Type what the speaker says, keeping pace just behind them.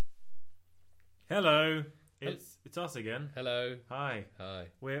Hello, it's us again. Hello. Hi. Hi.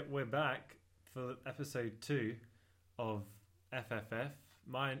 We're back for episode 2 of FFF.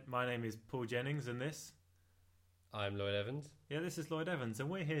 My name is Paul Jennings, and this I'm Lloyd Evans. this is Lloyd Evans, and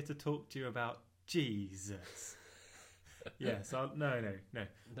we're here to talk to you about Jesus. Yes, no.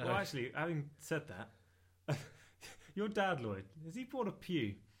 Well, actually, having said that, your dad, Lloyd, has he brought a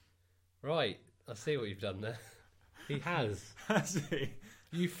pew? Right, I see what you've done there. He has. Has he?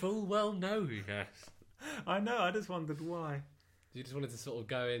 You full well know he has. I know. I just wondered why. You just wanted to sort of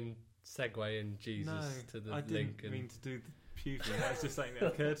go in, segue in Jesus to the I link. didn't mean to do the pew thing. That was just something that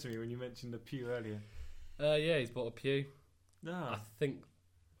occurred to me when you mentioned the pew earlier. Yeah, he's bought a pew. No, I think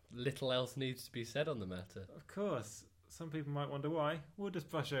little else needs to be said on the matter. of course. Some people might wonder why. We'll just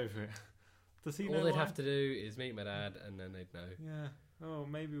brush over it. Does he know All they'd why? have to do is meet my dad, and then they'd know. Yeah. Oh,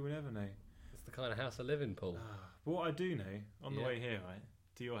 maybe we'll never know. It's the kind of house I live in, Paul. But what I do know, on the Yeah. way here, right,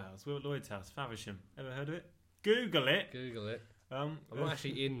 to your house, we're at Lloyd's house, Faversham. Ever heard of it? Google it. Google it. I'm I'm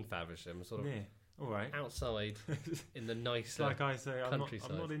actually in Faversham, I'm sort of near. All right. outside in the It's nicer. like I say, I'm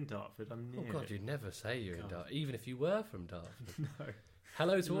countryside. not in Dartford. I'm near. Oh God, it. you'd never say you're in God. Dartford, even if you were from Dartford. No.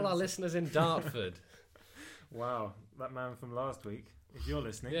 Hello to all our listeners in Dartford. Wow, that man from last week. If you're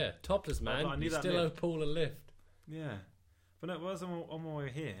listening. Yeah, topless man. I need You that still owe lift. Paul a lift. Yeah. But no, whilst I'm on my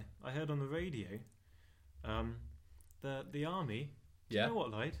way here, I heard on the radio, the army. Do you Yeah. know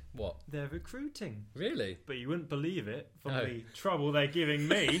what, Lloyd? What? They're recruiting. Really? But you wouldn't believe it from No. the trouble they're giving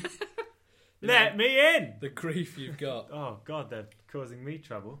me. Let me in! The grief you've got. Oh, God, they're causing me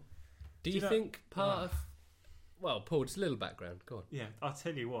trouble. Do you you know- think part of... Well, Paul, just a little background. Go on. Yeah, I'll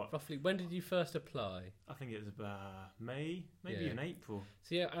tell you what. Roughly, when did you first apply? I think it was about May, maybe Yeah. in April.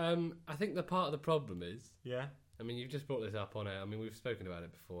 So yeah, I think the part of the problem is... Yeah? I mean, you've just brought this up on it. I mean, we've spoken about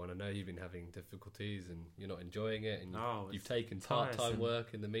it before, and I know you've been having difficulties, and you're not enjoying it, and Oh, you've it's taken part-time tiresome.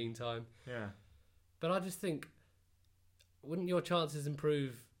 work in the meantime. Yeah. But I just think, wouldn't your chances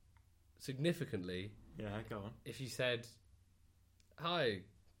improve significantly Yeah, go on. if you said, "Hi,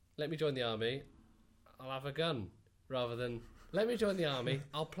 let me join the army. I'll have a gun," rather than "Let me join the army.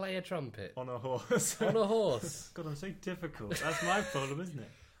 I'll play a trumpet On a horse. on a horse." God, I'm so difficult. That's my problem, isn't it?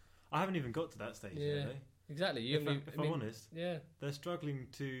 I haven't even got to that stage Yeah. yet, though. Exactly. You If haven't- I'm honest, yeah, they're struggling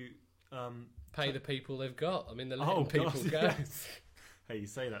to... pay the people they've got. I mean, they're letting Oh, people God, go. yes. Hey, you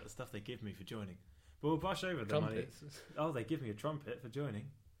say that, the stuff they give me for joining. But we'll brush over the money. Trumpets. Oh, they give me a trumpet for joining.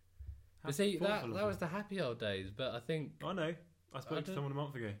 How But see, that thoughtful of was them. the happy old days. But I think, I know. I spoke to don't- someone a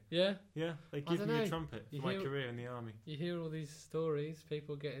month ago. yeah, Yeah, they give me dunno. a trumpet for You my hear- career in the army. you hear all these stories,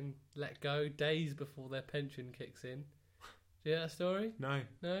 people getting let go days before their pension kicks in. Do you hear that story? No,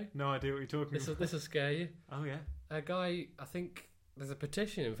 No? no idea what you're talking about. This will scare you. Oh, yeah. A guy, I think there's a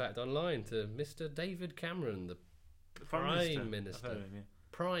petition, in fact, online to Mr. David Cameron, the Prime Minister. I've heard of him, yeah.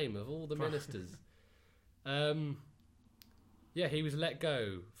 prime of all the Prime. ministers. Yeah, he was let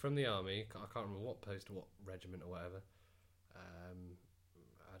go from the army. I can't remember what post or what regiment or whatever.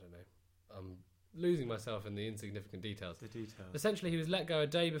 I don't know. I'm losing myself in the insignificant details. The details. Essentially, he was let go a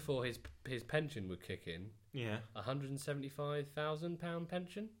day before his pension would kick in. Yeah. £175,000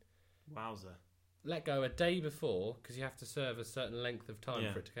 pension. Wowzer. Let go a day before because you have to serve a certain length of time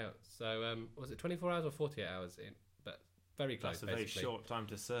Yeah. for it to count. So was it 24 hours or 48 hours in? But very close, That's a very basically. short time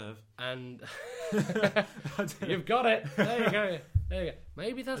to serve. And you've got it. There you go. There you go.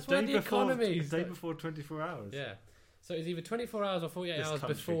 Maybe that's why the economy. A day before 24 hours. Yeah. So it's either 24 hours or 48 This hours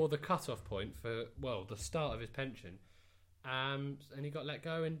country. before the cut-off point for the start of his pension. And he got let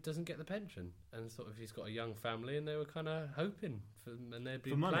go and doesn't get the pension. And sort of he's got a young family, and they were kind of hoping and they'd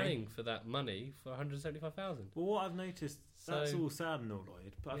been money? planning for that money for 175,000. Well, what I've noticed, that's So- all sad and all,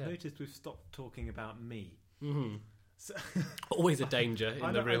 Lloyd, but I've Yeah. noticed we've stopped talking about me. Mm-hmm. So, Always a danger I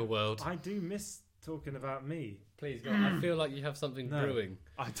in the don't- real world. I do miss talking about me. Please, God, I feel like you have something No. brewing.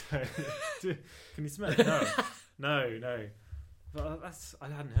 I don't. Can you smell it? No. No. But I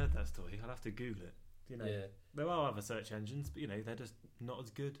hadn't heard that story. I'll have to Google it. You know, Yeah. there are other search engines, but they're just not as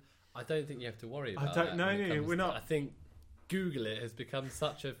good. I don't think you have to worry I about don't- that. no, when it no, comes we're to- not. I think Google it has become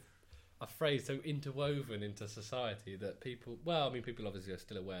such a phrase so interwoven into society that people obviously are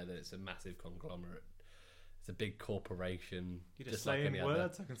still aware that it's a massive conglomerate. It's a big corporation. You're just like saying any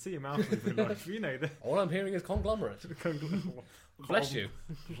words. I can see your mouth moving. Like, other. All I'm hearing is conglomerate. Bless you.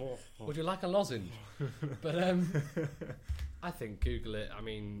 Would you like a lozenge? But I think Google it. I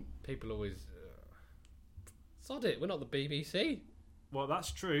mean, people always sod it. We're not the BBC. Well,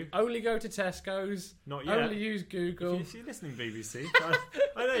 that's true. Only go to Tesco's. Not yet. Only use Google. If you're listening, BBC,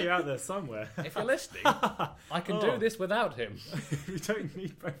 I know you're out there somewhere. If you're listening, I can do this without him. We don't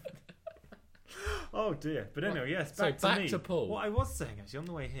need both. Oh dear. But anyway, yes, So back back to me. to Paul. What I was saying actually on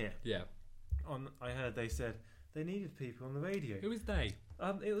the way here, Yeah. I heard they said they needed people on the radio. Who is they?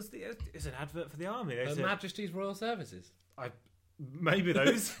 It's an advert for the army. They said, Majesty's Royal Services. Maybe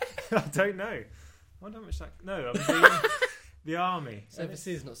those. I don't know. I wonder how much that. No, the army.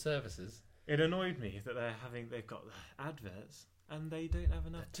 Services, not services. It annoyed me that they've got adverts and they don't have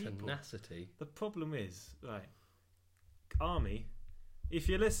enough people. Tenacity. The problem is, right, army, if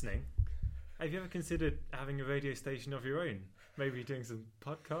you're listening, have you ever considered having a radio station of your own? Maybe doing some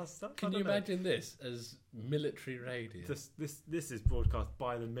podcast stuff? Can you imagine this as military radio? This is broadcast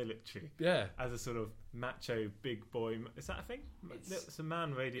by the military. Yeah. As a sort of macho big boy. Is that a thing? It's a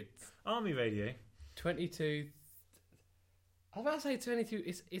man radio. Army radio. 22... I was about to say 22...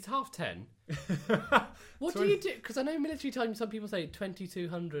 It's 10:30. What do you do? Because I know military time, some people say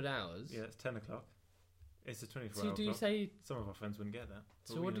 2200 hours. Yeah, it's 10 o'clock. It's a 24 hour So do you clock. Say... Some of our friends wouldn't get that.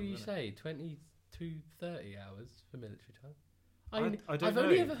 So what do you say? 22:30 hours for military time? I don't I've know.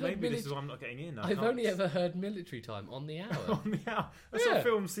 only ever heard Maybe this is why I'm not getting in. I've only ever heard military time on the hour. On the hour. That's what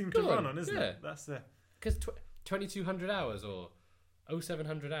films seem to run on, isn't it? That's the... Because 2200 hours or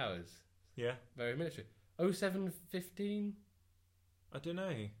 0700 hours. Yeah. Very military. 0715? I don't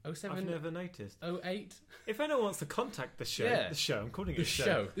know. 07? I've never noticed. 08? If anyone wants to contact the show, I'm calling it the a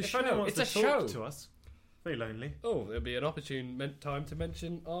show. If anyone wants it's to a talk show to us, very lonely. Oh, there'll be an opportune time to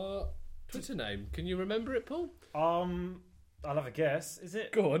mention our Twitter name. Can you remember it, Paul? I'll have a guess. Is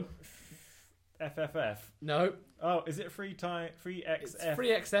it? Go on. FFF? No. Oh, is it Free XF? It's Free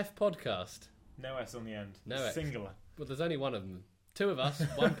XF Podcast. No S on the end. No S. Singular. Well, there's only one of them. Two of us,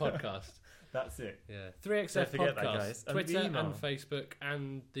 one podcast. That's it. Yeah. 3XF Don't forget Podcast. that, guys. And Twitter email. and Facebook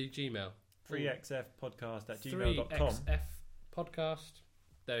and the Gmail. freexfpodcast@gmail.com. 3XF Podcast.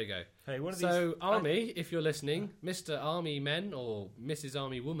 There you go. Hey, what are these? So, Army, if you're listening, Mr. Army Men or Mrs.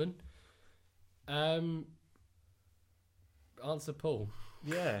 Army Woman, answer Paul.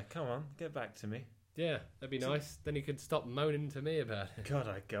 Yeah, come on, get back to me. Yeah, that'd be nice. Then you could stop moaning to me about it. God,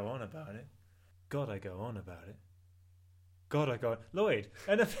 I go on about it. God, I go on about it. God, I go on. Lloyd,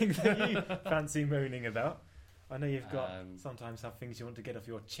 anything that you fancy moaning about? I know you've got sometimes have things you want to get off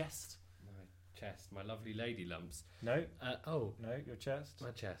your chest. My chest, my lovely lady lumps. No. No, your chest.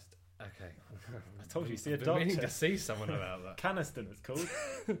 my chest. Okay. I told you, see a I've been doctor. meaning to see someone about that. Caniston, it's called.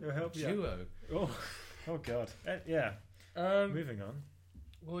 It'll help you out. Duo. Oh God. Yeah. Moving on.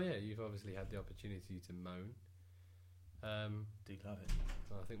 Well, yeah, you've obviously had the opportunity to moan. Do love it.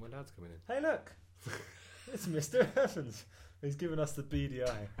 I think my dad's coming in. Hey, look. It's Mr. Evans. He's given us the beady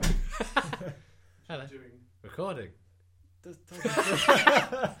eye. Hello. Recording.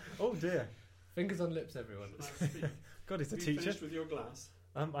 Oh dear. Fingers on lips, everyone. God, he's a Have you teacher. finished with your glass?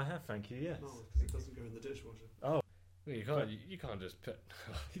 I have, thank you. Yes. No, because it doesn't go in the dishwasher. Oh, Well, you can't just put.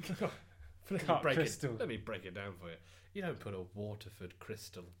 Cut crystal. Let me break it down for you. You don't put a Waterford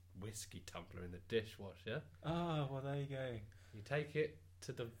Crystal whiskey tumbler in the dishwasher. Oh, well, there you go. You take it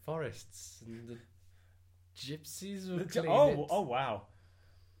to the forests and the gypsies will The clean it. Oh, wow.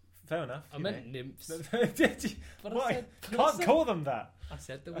 Fair enough. I meant nymphs. Did you? But Why? Can't call them that. I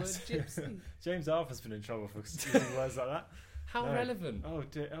said the word gypsy. James Arthur's been in trouble for using words like that. How No. relevant. Oh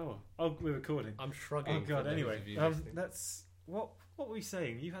dear. Oh, we're recording. I'm shrugging. Oh God. for those Anyway, of you listening. that's what were we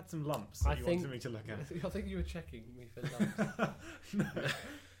saying? You had some lumps that you wanted me to look at. I think you were checking me for lumps.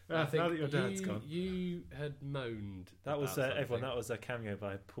 No. I think now that your dad's gone. You had moaned. That was about everyone. something. That was a cameo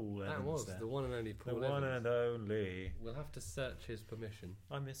by Paul Evans. That was there. the one and only Paul The one Evans. and only. We'll have to search his permission.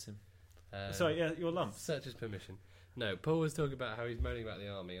 I miss him. Um, Sorry, yeah, your lumps. Search his permission. No, Paul was talking about how he's moaning about the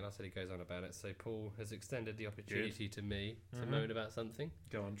army, and I said he goes on about it. So Paul has extended the opportunity to me to moan about something.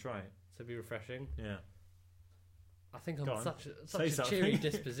 Go on, try it. So be refreshing. Yeah. I think Go I'm on. such Say a something. cheery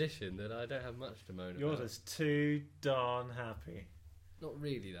disposition that I don't have much to moan You're about. just too darn happy. Not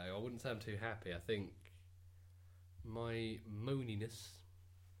really, though. I wouldn't say I'm too happy. I think my moaniness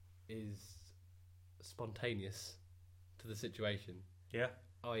is spontaneous to the situation. Yeah.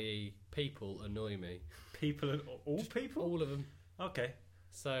 I.e., people annoy me. People and all Just people. All of them. Okay.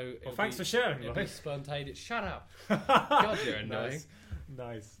 So Well, thanks for sharing. It'll be Lloyd. spontaneous. Shut up. God, you're annoying.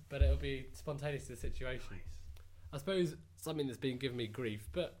 Nice. But it'll be spontaneous to the situation. I suppose something that's been giving me grief,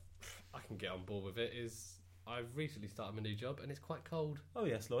 but I can get on board with it, is I've recently started my new job and it's quite cold. Oh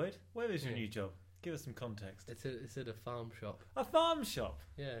yes, Lloyd. Where is your Yeah. new job? Give us some context. It's at a farm shop. A farm shop.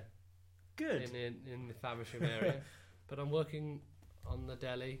 Yeah. Good. In the Faversham area. But I'm working on the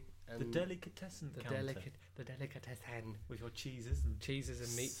deli. And The delicatessen counter the delicatessen. with your cheeses and Cheeses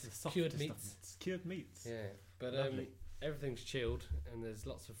and meats. the soft Cured stuff. meats. Cured meats. Yeah. But Lovely. everything's chilled and there's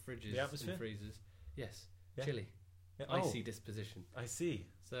lots of fridges The atmosphere? and freezers. Yes. Yeah. Chilly. Yeah. Icy disposition. I see.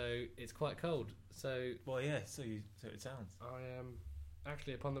 So it's quite cold. So Well, yeah. So it sounds. I am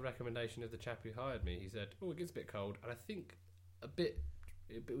actually, upon the recommendation of the chap who hired me, he said, "Oh, it gets a bit cold," and I think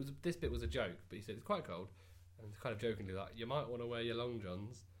this bit was a joke, but he said it's quite cold, and kind of jokingly like, "You might want to wear your long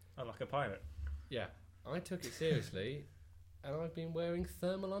johns." Oh, like a pirate. Yeah, I took it seriously, and I've been wearing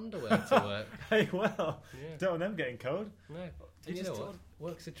thermal underwear to work. Hey, well, Yeah. don't want them getting cold. No, You you know just what? told-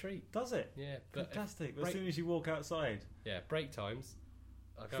 Work's a treat. Does it? Yeah, but Fantastic. But break- as soon as you walk outside, break times.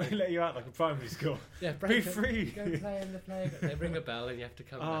 I go. they let you out like a primary school. Yeah, Be break free. Go play in the playground. They ring a bell and you have to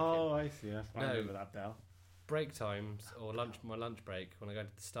come back in. Oh, I see. I No. remember that bell. Break times or my lunch break when I go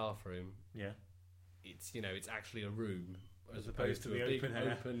to the staff room, Yeah. it's actually a room As opposed to the a big open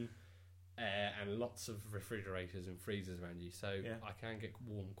air. open air and lots of refrigerators and freezers around you. So Yeah. I can get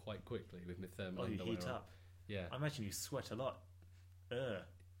warm quite quickly with my thermal Oh, you underwear heat on. up. Yeah, I imagine you sweat a lot. Ugh.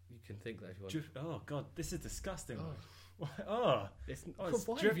 you can think that if you want. Oh, God, this is disgusting. Oh, Oh, it's, it's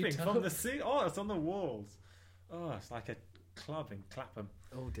why have you dripping from told- the sea. Oh, it's on the walls. Oh, it's like a club in Clapham.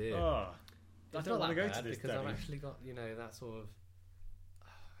 Oh dear. Oh, I It's don't not want that to go bad to this because I've day. actually got that sort of.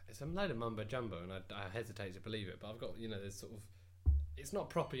 It's a load of mumbo jumbo, and I hesitate to believe it. But I've got there's sort of. It's not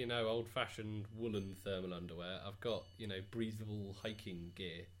proper old-fashioned woolen thermal underwear. I've got breathable hiking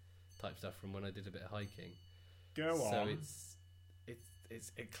gear type stuff from when I did a bit of hiking. Go So on.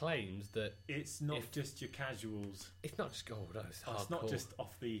 it claims that It's not just your casuals. it's not just gold. Oh, it's Oh, it's not hardcore. just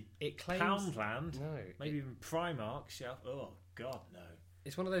off the It claims Poundland. no. Maybe even Primark shelf. Oh, God, no.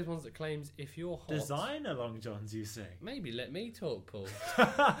 It's one of those ones that claims if you're hot. Designer long johns, you say? Maybe let me talk, Paul.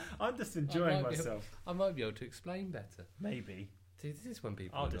 I'm just enjoying might be- myself. I might be able to explain better. Maybe. See, this is when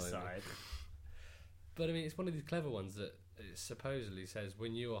people I'll annoy me. decide. But I mean, it's one of these clever ones that it supposedly says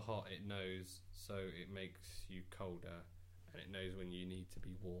when you are hot, it knows, so it makes you colder, and it knows when you need to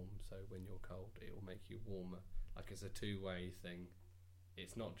be warm, so when you're cold, it will make you warmer. Like it's a two-way thing.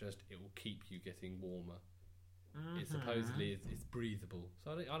 It's not just it will keep you getting warmer. It supposedly it's breathable,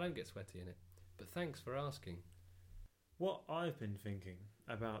 so I don't get sweaty in it. But thanks for asking. What I've been thinking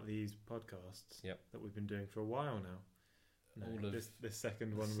about these podcasts Yep. that we've been doing for a while now. No, All of this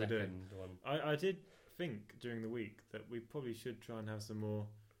second one Second we're doing. one. I did think during the week that we probably should try and have some more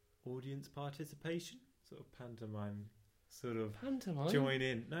audience participation, sort of pantomime, sort of Pantomime? join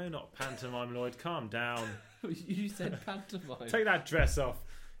in. No, not pantomime, Lloyd. Calm down. You said pantomime. Take that dress off.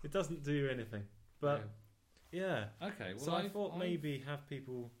 It doesn't do anything. But yeah. No. Okay, well So I thought maybe have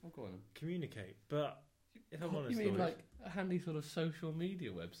people I'll go on. communicate. But if I'm What, honest, you mean Lloyd, like a handy sort of social media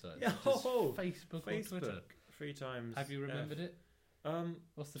website? Yeah, such as oh, Facebook or Twitter. Facebook 3 times. Have you remembered F. it?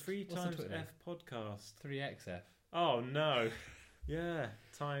 What's the 3 what's times the Twitter name? F podcast. 3XF. Oh no. Yeah,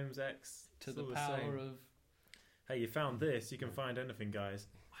 times X To it's the all power same. of Hey, you found this. You can find anything, guys.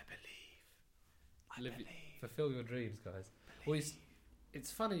 I believe. live, fulfill your dreams, guys. Well,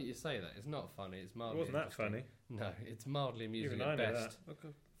 it's funny that you say that. It's not funny. It's It mildly. wasn't that interesting. funny. No, it's mildly amusing Even I at know best. that.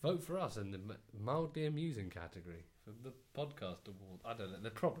 Okay. Vote for us in the mildly amusing category for the podcast award. I don't know.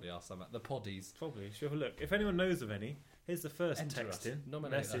 There probably are some at the poddies. Probably. Should have a look. If anyone knows of any, here's the first Enter text us. in.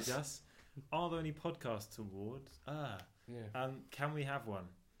 Nominate Message us. us. Are there any podcast awards? Yeah. Can we have one?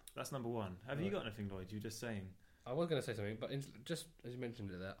 That's number one. Have you Right. got anything, Lloyd? You were just saying. I was going to say something, but just as you mentioned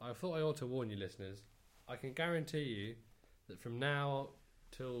it there, I thought I ought to warn you, listeners. I can guarantee you that from now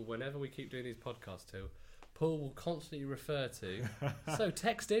till whenever we keep doing these podcasts till, Paul will constantly refer to. So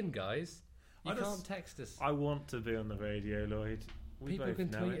text in, guys. You I just- can't text us. I want to be on the radio, Lloyd. We People both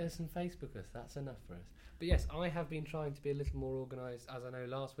can know tweet it. us and Facebook us. That's enough for us. But yes, I have been trying to be a little more organised, as I know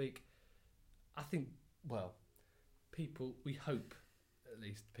last week. I think, well, people, we hope, at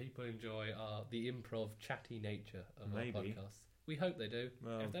least, people enjoy the improv, chatty nature of Maybe. our podcasts. We hope they do.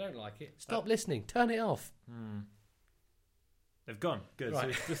 Well, If they don't like it, stop listening. Turn it off. They've gone. Good. Right. So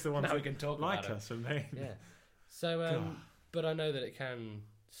it's just the ones Now we that can talk like about it. us from me. Yeah. So, God. but I know that it can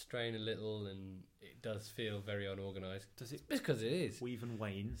strain a little, and it does feel very unorganised. Does it Because it is. weave and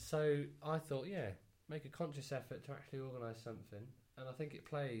wane? So I thought, yeah, make a conscious effort to actually organise something, and I think it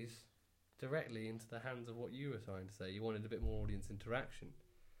plays directly into the hands of what you were trying to say. You wanted a bit more audience interaction.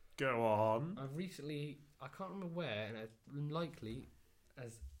 Go on. I've recently, I can't remember where, and it's likely,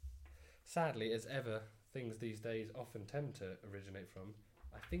 as sadly as ever, things these days often tend to originate from.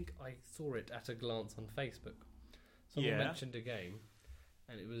 I think I saw it at a glance on Facebook. Someone Yeah. mentioned a game,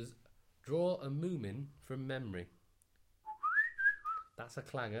 and it was draw a moomin from memory. That's a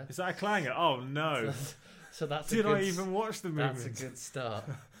clanger. Is that a clanger? Oh no! So that's Did a good I even watch the That's movement? a good start.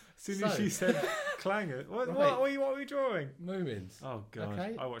 As soon as So- she said clanger, what Right. are we drawing? Moomins. Oh god!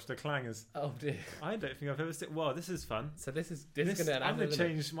 Okay. I watched the clangers. Oh dear. I don't think I've ever seen. Wow, this is fun. So this is going to I'm going to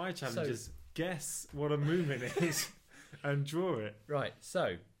change my challenges. Guess what a moomin is and draw it. Right.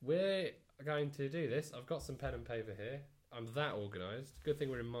 So we're going to do this. I've got some pen and paper here, I'm that organised. Good thing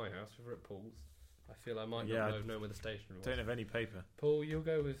we're in my house. If we're at Paul's, I feel I might not have known where the stationery was. Don't have any paper. Paul, you'll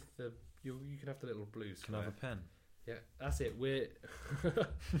go with the. You can have the little blue Can square. I have a pen? Yeah, that's it. We're.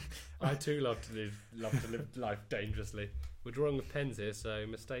 I too love to live life dangerously. We're drawing with pens here, so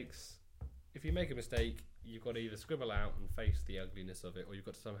mistakes. If you make a mistake, you've got to either scribble out and face the ugliness of it, or you've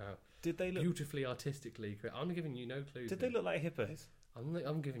got to somehow beautifully, artistically. I'm giving you no clues. Did they look like hippos?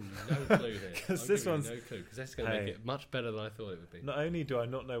 I'm giving you no clue here. Because this one's no clue because that's going to make it much better than I thought it would be. Not only do I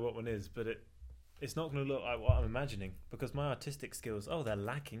not know what one is, but it's not going to look like what I'm imagining because my artistic skills, they're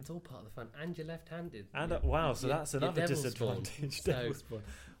lacking. It's all part of the fun. And you're left-handed. And wow, so that's another disadvantage. Devil spawn.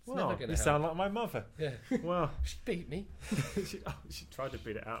 Well, you sound like my mother. Yeah. Well, she beat me. she tried to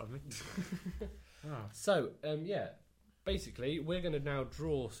beat it out of me. So, basically, we're going to now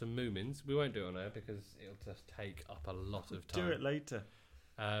draw some Moomins. We won't do it on air because it'll just take up a lot of time. Do it later.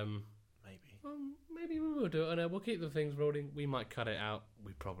 Maybe. Well, maybe we will do it on air. We'll keep the things rolling. We might cut it out.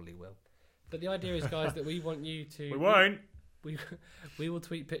 We probably will. But the idea is, guys, that we want you to... We won't. We will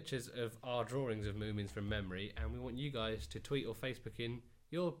tweet pictures of our drawings of Moomins from memory, and we want you guys to tweet or Facebook in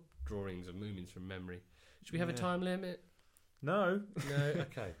your drawings of Moomins from memory. Should we have a time limit? No. No?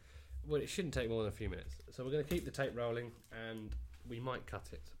 Okay. Well, it shouldn't take more than a few minutes. So we're going to keep the tape rolling, and we might cut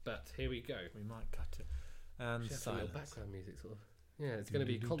it. But here we go. We might cut it. And silence. A little background music, sort of. Yeah, it's going to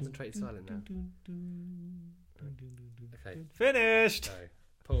be concentrated silent now. Okay. Finished! So,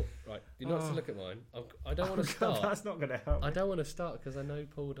 Paul, right. You're not to look at mine. I don't want to start. That's not going to help. I don't want to start because I know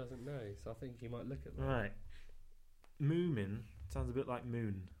Paul doesn't know. So I think you might look at mine. Right. Moomin sounds a bit like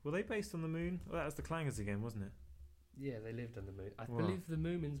moon. Were they based on the moon? Well, that was the Clangers again, wasn't it? Yeah, they lived on the moon. I believe the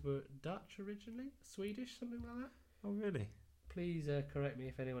Moomins were Dutch originally, Swedish, something like that. Oh, really? Please correct me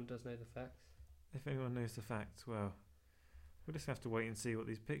if anyone does know the facts. If anyone knows the facts, well, we'll just have to wait and see what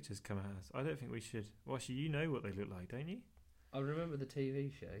these pictures come out as. I don't think we should. Well, actually, you know what they look like, don't you? I remember the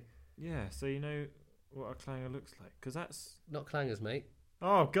TV show. Yeah, so you know what a clanger looks like, because that's... Not clangers, mate.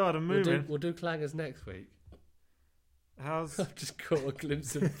 Oh, God, I'm moving. We'll do clangers next week. How's... I've just caught a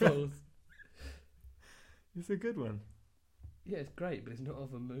glimpse of both. It's a good one. Yeah, it's great, but it's not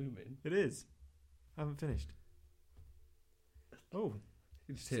of a Moomin. It is. I haven't finished. Oh.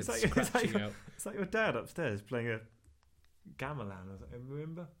 You just hear scratching out. It's like your dad upstairs playing a gamelan or something.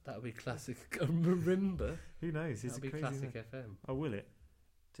 Marimba? That would be classic. A marimba? Who knows? He's That would be classic FM. Oh, will it?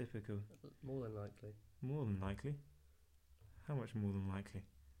 Typical. More than likely. More than likely? How much more than likely?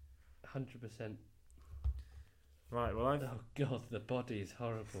 100%. Right, well, Oh, God, the body is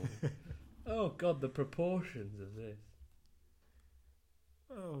horrible. Oh, God, the proportions of this.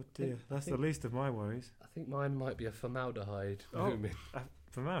 Oh, dear. That's the least of my worries. I think mine might be a formaldehyde Moomin.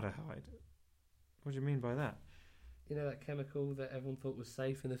 Formaldehyde? What do you mean by that? You know that chemical that everyone thought was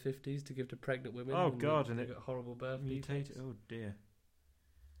safe in the 50s to give to pregnant women? Oh, God, and they it got horrible birth mutated. defects? Oh, dear.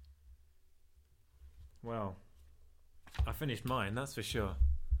 Well, I finished mine, that's for sure.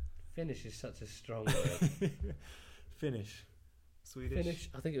 Finish is such a strong word. Finish. Swedish? Finish?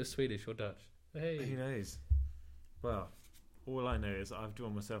 I think it was Swedish or Dutch. Hey. Who knows? Well, all I know is that I've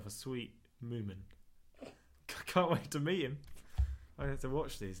drawn myself a sweet Moomin. I can't wait to meet him. I have to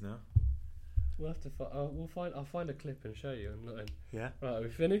watch these now. We'll have to I'll find a clip and show you. Yeah. Right, are we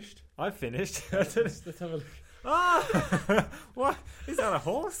finished? I've finished. Let's have a look. Ah! What? Is that a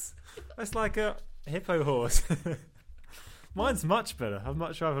horse? That's like a hippo horse. Mine's much better. I'd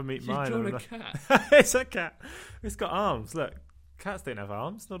much rather meet mine. You've drawn a cat. It's a cat. It's got arms. Look, cats don't have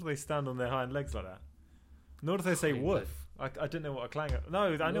arms. Nor do they stand on their hind legs like that. Nor do they say woof. I didn't know what a clanger...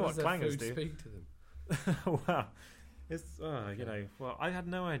 No, I know what clangers do. Speak to them. Wow. It's, you know, well, I had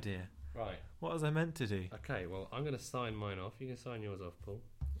no idea. Right. What was I meant to do? Okay, well, I'm going to sign mine off. You can sign yours off, Paul.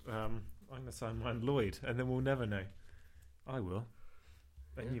 I'm going to sign mine Lloyd, and then we'll never know. I will.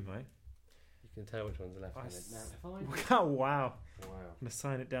 And you might. You can tell which one's left. Oh, wow. Wow. I'm going to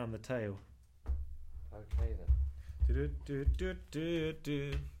sign it down the tail. Okay, then.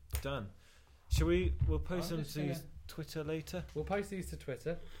 Done. We'll post them to Twitter later. We'll post these to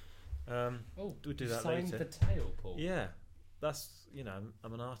Twitter. We'll do that signed later. the tail, Paul. Yeah. That's, you know,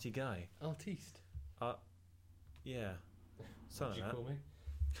 I'm an arty guy. Artiste. Yeah. Something What did like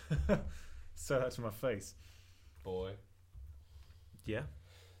you call me? Say that to my face. Boy. Yeah.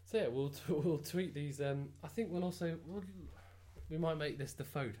 So yeah, we'll tweet these. I think we might make this the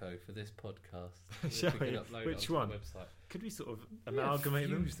photo for this podcast. Shall we? Which one? The website. Could we sort of amalgamate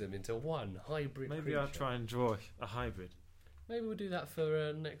them? Fuse them into one hybrid. Maybe I'll try and draw a hybrid. Maybe we'll do that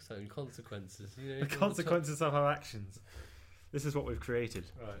for next time. Consequences. You know, the consequences of our actions. This is what we've created.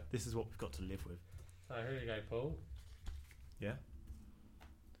 Right. This is what we've got to live with. So here you go, Paul. Yeah.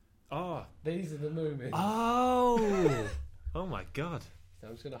 Oh. These are the Moomins. Oh. Oh my God. So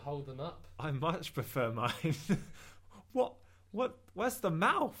I'm just going to hold them up. I much prefer mine. Where's the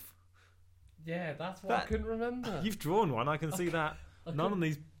mouth? Yeah, that's what I couldn't remember. You've drawn one, I can see that. None on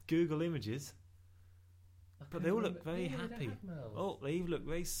these Google images. But they all look very happy. Oh, they even look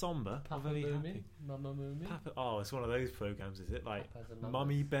very somber. Papa very Moomin, happy. Mama Moomin. Oh, it's one of those programs, is it? Like Papa's and Mamas.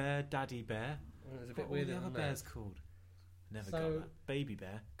 Mummy Bear, Daddy Bear. It's a bit What weird. are the other bears called? Never got So- that. Baby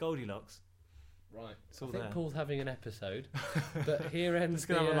Bear, Goldilocks. Right. It's all I think there. Paul's having an episode. But here ends Just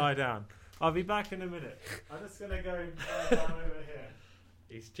gonna have a lie down. I'll be back in a minute. I'm just gonna go lie down over here.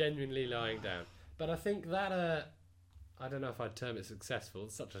 He's genuinely lying down. But I think that, I don't know if I'd term it successful.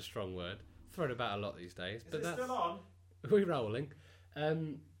 It's such a strong word. Thrown about a lot these days. Is it still on? We're rolling.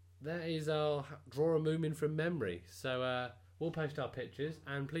 That is our draw a Moomin from memory. So we'll post our pictures,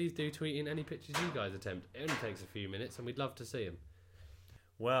 and please do tweet in any pictures you guys attempt. It only takes a few minutes, and we'd love to see them.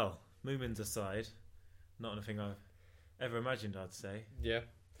 Well, Moomins aside, not anything I've ever imagined I'd say. Yeah.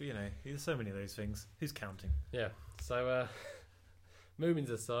 But you know, there's so many of those things. Who's counting? Yeah. So Moomins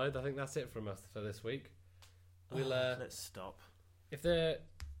aside, I think that's it from us for this week. We'll let's stop. if there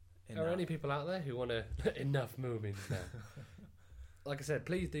Enough. are any people out there who want to enough Moomins now. Like I said,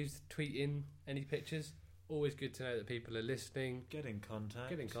 please do tweet in any pictures. Always good to know that people are listening. Get in contact.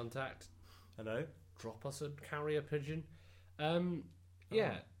 Get in contact. Hello. Drop us a carrier pigeon.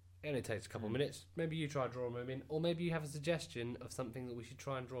 Yeah, it only takes a couple of minutes. Maybe you try draw a Moomin, or maybe you have a suggestion of something that we should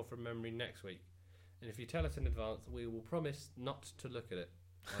try and draw from memory next week. And if you tell us in advance, we will promise not to look at it.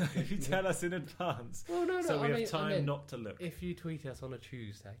 If you tell us in advance, Well, no, so we I have time not to look. If you tweet us on a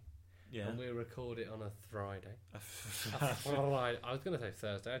Tuesday, Yeah. and we record it on a Friday. I was going to say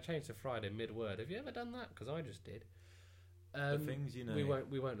Thursday. I changed to Friday mid-word. Have you ever done that? Because I just did. The things you know. We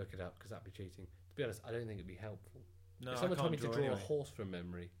won't look it up because that'd be cheating. To be honest, I don't think it'd be helpful. No, If I someone told me can't to draw anyway. a horse from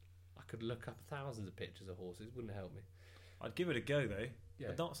memory, I could look up thousands of pictures of horses. It wouldn't help me. I'd give it a go though. Yeah.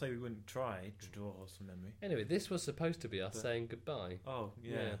 I'd not say we wouldn't try to draw a horse from memory. Anyway, this was supposed to be us But- saying goodbye. Oh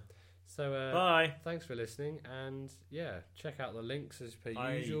yeah. So Bye. thanks for listening, and yeah, check out the links as per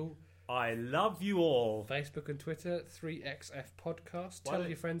I- usual. I love you all. Facebook and Twitter, 3XF Podcast. Why Tell don't-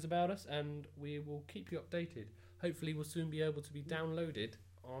 your friends about us, and we will keep you updated. Hopefully, we'll soon be able to be downloaded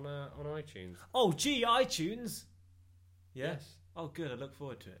on iTunes. Oh gee, iTunes. Yeah. Yes. Oh good. I look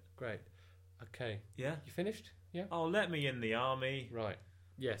forward to it. Great. Okay. Yeah. You finished? Yeah. Oh, let me in the army. Right.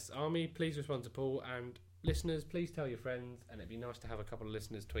 Yes. Army, please respond to Paul, and listeners, please tell your friends. And it'd be nice to have a couple of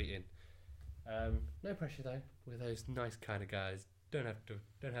listeners tweet in. No pressure though. We're those nice kind of guys. Don't have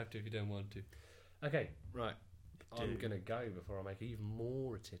to if you don't want to. Okay. Right. I'm gonna go before I make even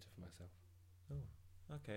more a tit of myself. Okay.